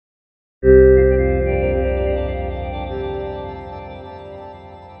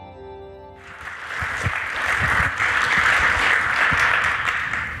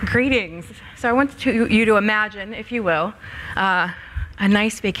Greetings. So I want you to imagine, if you will, a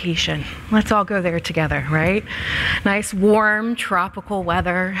nice vacation. Let's all go there together, right? Nice, warm, tropical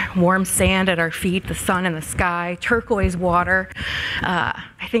weather, warm sand at our feet, the sun in the sky, turquoise water.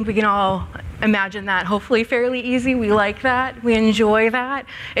 I think we can all imagine that hopefully fairly easy. We like that. We enjoy that.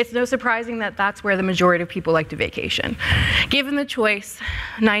 It's no surprising that that's where the majority of people like to vacation. Given the choice,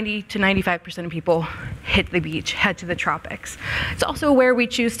 90 to 95% of people hit the beach, head to the tropics. It's also where we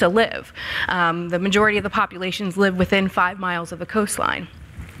choose to live. The majority of the populations live within 5 miles of the coastline.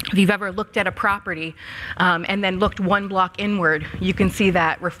 If you've ever looked at a property and then looked 1 block inward, you can see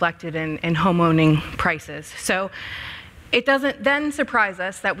that reflected in homeowning prices. So it doesn't then surprise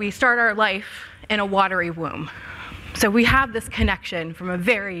us that we start our life in a watery womb. So we have this connection from a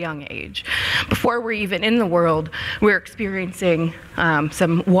very young age. Before we're even in the world, we're experiencing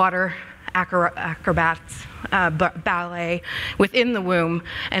some water acrobats, ballet within the womb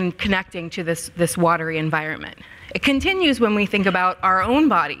and connecting to this watery environment. It continues when we think about our own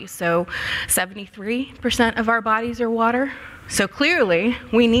bodies. So 73% of our bodies are water. So clearly,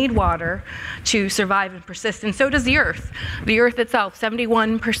 we need water to survive and persist, and so does the Earth. The Earth itself,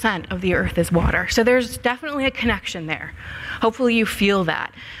 71% of the Earth is water. So there's definitely a connection there. Hopefully you feel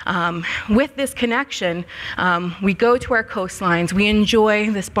that. With this connection, we go to our coastlines, we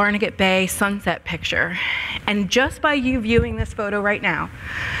enjoy this Barnegat Bay sunset picture. And just by you viewing this photo right now,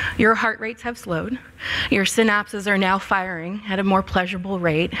 your heart rates have slowed. Your synapses are now firing at a more pleasurable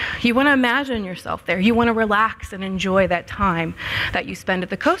rate. You want to imagine yourself there. You want to relax and enjoy that time that you spend at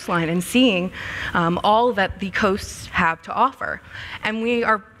the coastline and seeing all that the coasts have to offer. And we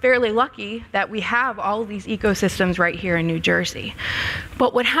are fairly lucky that we have all of these ecosystems right here in New Jersey.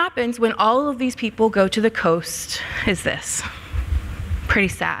 But what happens when all of these people go to the coast is this. Pretty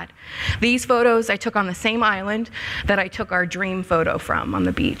sad. These photos I took on the same island that I took our dream photo from on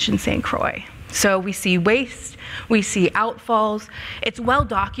the beach in St. Croix. So we see waste, we see outfalls. It's well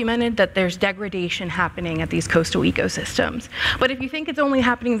documented that there's degradation happening at these coastal ecosystems. But if you think it's only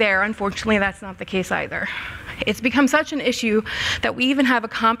happening there, unfortunately that's not the case either. It's become such an issue that we even have a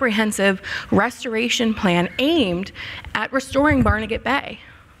comprehensive restoration plan aimed at restoring Barnegat Bay,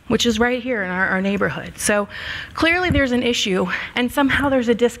 which is right here in our neighborhood. So clearly there's an issue, and somehow there's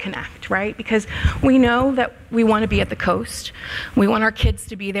a disconnect, right? Because we know that we want to be at the coast. We want our kids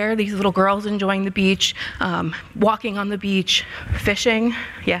to be there, these little girls enjoying the beach, walking on the beach, fishing.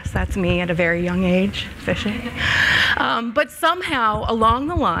 Yes, that's me at a very young age, fishing. But somehow along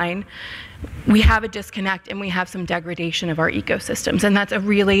the line, we have a disconnect and we have some degradation of our ecosystems, and that's a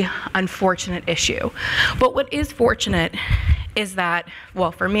really unfortunate issue. But what is fortunate is that,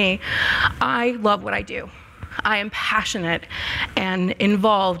 well, for me, I love what I do. I am passionate and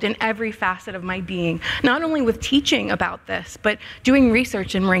involved in every facet of my being, not only with teaching about this, but doing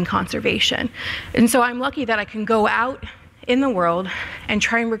research in marine conservation. And so I'm lucky that I can go out in the world and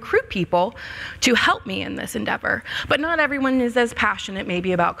try and recruit people to help me in this endeavor. But not everyone is as passionate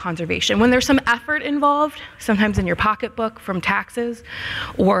maybe about conservation. When there's some effort involved, sometimes in your pocketbook from taxes,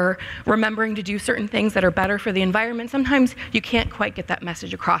 or remembering to do certain things that are better for the environment, sometimes you can't quite get that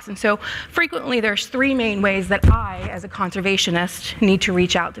message across. And so frequently there's 3 main ways that I, as a conservationist, need to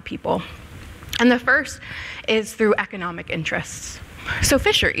reach out to people. And the first is through economic interests. So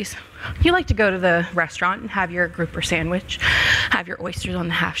fisheries. You like to go to the restaurant and have your grouper sandwich, have your oysters on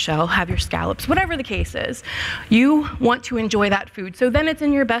the half shell, have your scallops, whatever the case is. You want to enjoy that food, so then it's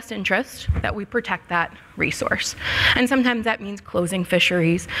in your best interest that we protect that resource. And sometimes that means closing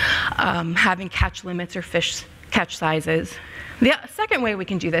fisheries, having catch limits or fish catch sizes. The second way we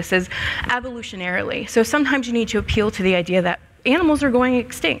can do this is evolutionarily. So sometimes you need to appeal to the idea that animals are going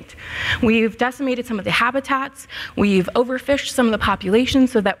extinct. We've decimated some of the habitats, we've overfished some of the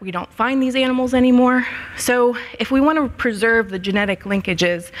populations so that we don't find these animals anymore. So if we want to preserve the genetic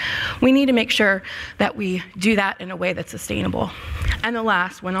linkages, we need to make sure that we do that in a way that's sustainable. And the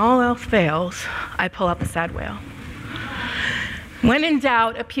last, when all else fails, I pull up a sad whale. When in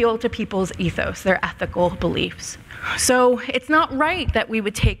doubt, appeal to people's ethos, their ethical beliefs. So it's not right that we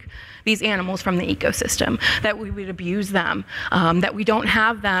would take these animals from the ecosystem, that we would abuse them, that we don't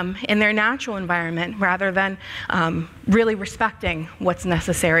have them in their natural environment rather than really respecting what's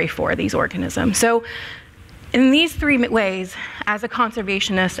necessary for these organisms. So in these 3 ways, as a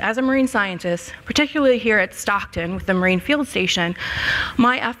conservationist, as a marine scientist, particularly here at Stockton with the Marine Field Station,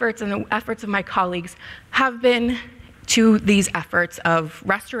 my efforts and the efforts of my colleagues have been to these efforts of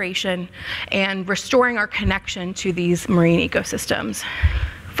restoration and restoring our connection to these marine ecosystems.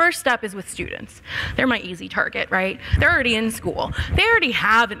 First step is with students. They're my easy target, right? They're already in school. They already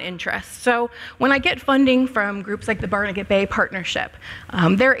have an interest. So when I get funding from groups like the Barnegat Bay Partnership,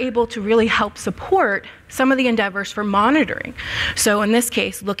 they're able to really help support some of the endeavors for monitoring. So in this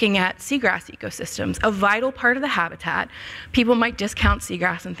case, looking at seagrass ecosystems, a vital part of the habitat. People might discount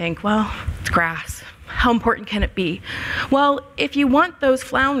seagrass and think, well, it's grass. How important can it be? Well, if you want those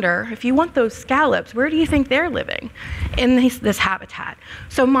flounder, if you want those scallops, where do you think they're living? In this habitat.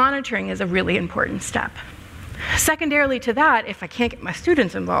 So monitoring is a really important step. Secondarily to that, if I can't get my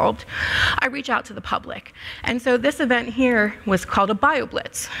students involved, I reach out to the public. And so this event here was called a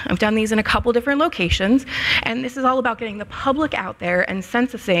BioBlitz. I've done these in a couple different locations, and this is all about getting the public out there and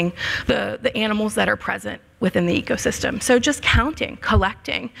censusing the animals that are present within the ecosystem. So just counting,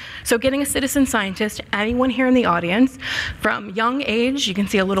 collecting. So getting a citizen scientist, anyone here in the audience, from young age, you can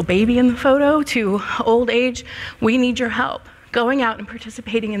see a little baby in the photo, to old age, we need your help. Going out and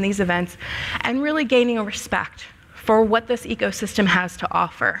participating in these events and really gaining a respect for what this ecosystem has to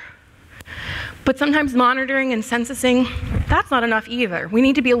offer. But sometimes monitoring and censusing, that's not enough either. We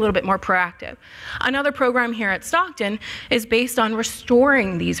need to be a little bit more proactive. Another program here at Stockton is based on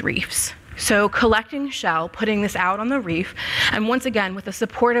restoring these reefs. So collecting shell, putting this out on the reef, and once again, with the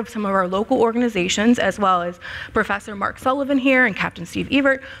support of some of our local organizations, as well as Professor Mark Sullivan here and Captain Steve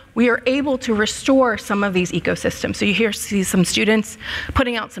Evert, we are able to restore some of these ecosystems. So you here see some students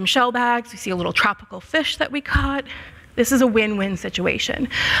putting out some shell bags. We see a little tropical fish that we caught. This is a win-win situation.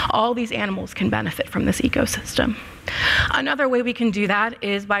 All these animals can benefit from this ecosystem. Another way we can do that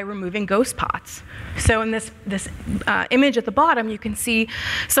is by removing ghost pots. So in this image at the bottom, you can see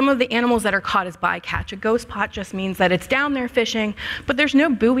some of the animals that are caught as bycatch. A ghost pot just means that it's down there fishing, but there's no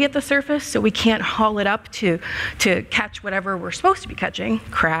buoy at the surface, so we can't haul it up to catch whatever we're supposed to be catching,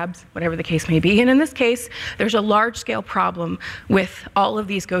 crabs, whatever the case may be. And in this case, there's a large-scale problem with all of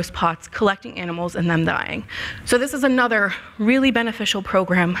these ghost pots collecting animals and them dying. So this is another really beneficial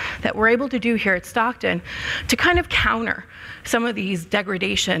program that we're able to do here at Stockton to kind of counter some of these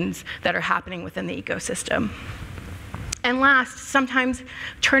degradations that are happening within the ecosystem. And last, sometimes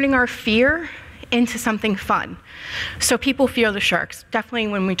turning our fear into something fun. So people fear the sharks. Definitely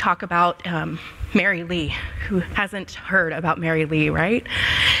when we talk about Mary Lee, who hasn't heard about Mary Lee, right?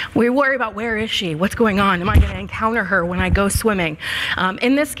 We worry about where is she? What's going on? Am I going to encounter her when I go swimming?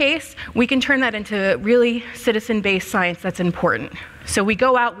 In this case, we can turn that into really citizen-based science that's important. So we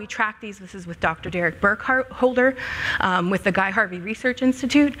go out, we track these. This is with Dr. Derek Burkholder with the Guy Harvey Research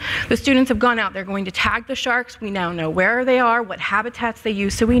Institute. The students have gone out, they're going to tag the sharks. We now know where they are, what habitats they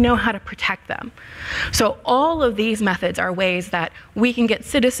use, so we know how to protect them. So all of these methods are ways that we can get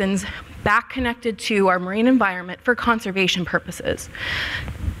citizens back connected to our marine environment for conservation purposes.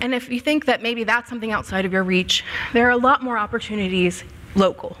 And if you think that maybe that's something outside of your reach, there are a lot more opportunities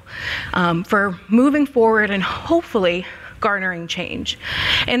local for moving forward and hopefully garnering change.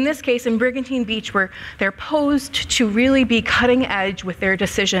 In this case, in Brigantine Beach, where they're posed to really be cutting edge with their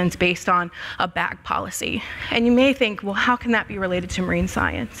decisions based on a bag policy. And you may think, well, how can that be related to marine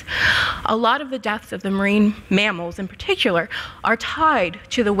science? A lot of the deaths of the marine mammals in particular are tied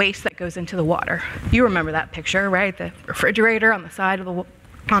to the waste that goes into the water. You remember that picture, right? The refrigerator on the side of the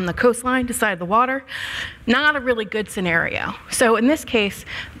coastline to side of the water. Not a really good scenario. So in this case,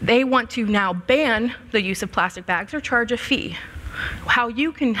 they want to now ban the use of plastic bags or charge a fee. How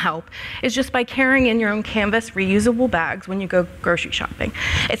you can help is just by carrying in your own canvas reusable bags when you go grocery shopping.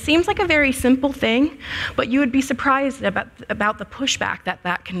 It seems like a very simple thing, but you would be surprised about the pushback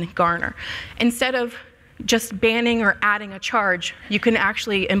that can garner. Instead of just banning or adding a charge, you can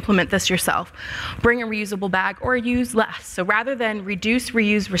actually implement this yourself. Bring a reusable bag or use less. So rather than reduce,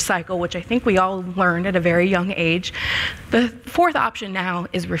 reuse, recycle, which I think we all learned at a very young age, the fourth option now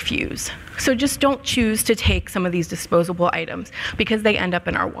is refuse. So just don't choose to take some of these disposable items because they end up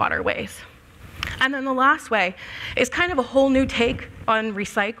in our waterways. And then the last way is kind of a whole new take on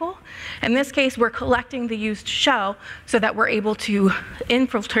recycle. In this case, we're collecting the used shell so that we're able to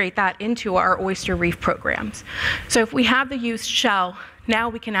infiltrate that into our oyster reef programs. So if we have the used shell, now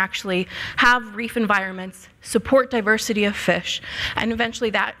we can actually have reef environments, support diversity of fish, and eventually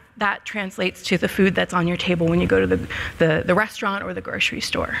that translates to the food that's on your table when you go to the restaurant or the grocery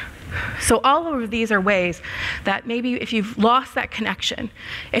store. So all of these are ways that maybe if you've lost that connection,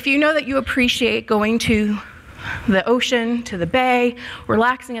 if you know that you appreciate going to the ocean, to the bay,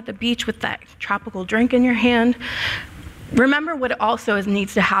 relaxing at the beach with that tropical drink in your hand, remember what also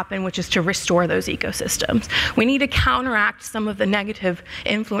needs to happen, which is to restore those ecosystems. We need to counteract some of the negative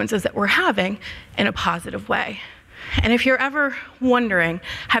influences that we're having in a positive way. And if you're ever wondering,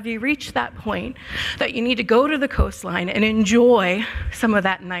 have you reached that point that you need to go to the coastline and enjoy some of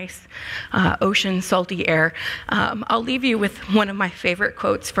that nice ocean salty air, I'll leave you with one of my favorite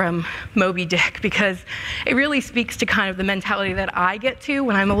quotes from Moby Dick, because it really speaks to kind of the mentality that I get to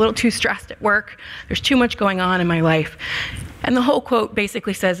when I'm a little too stressed at work. There's too much going on in my life. And the whole quote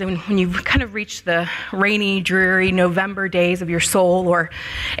basically says, when you've kind of reached the rainy, dreary November days of your soul, or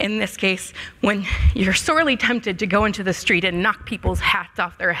in this case, when you're sorely tempted to go into the street and knock people's hats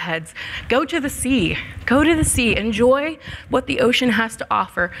off their heads, go to the sea. Go to the sea. Enjoy what the ocean has to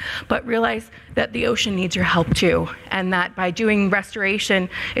offer, but realize that the ocean needs your help too, and that by doing restoration,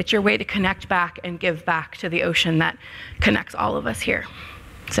 it's your way to connect back and give back to the ocean that connects all of us here.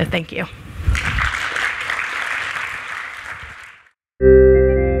 So thank you.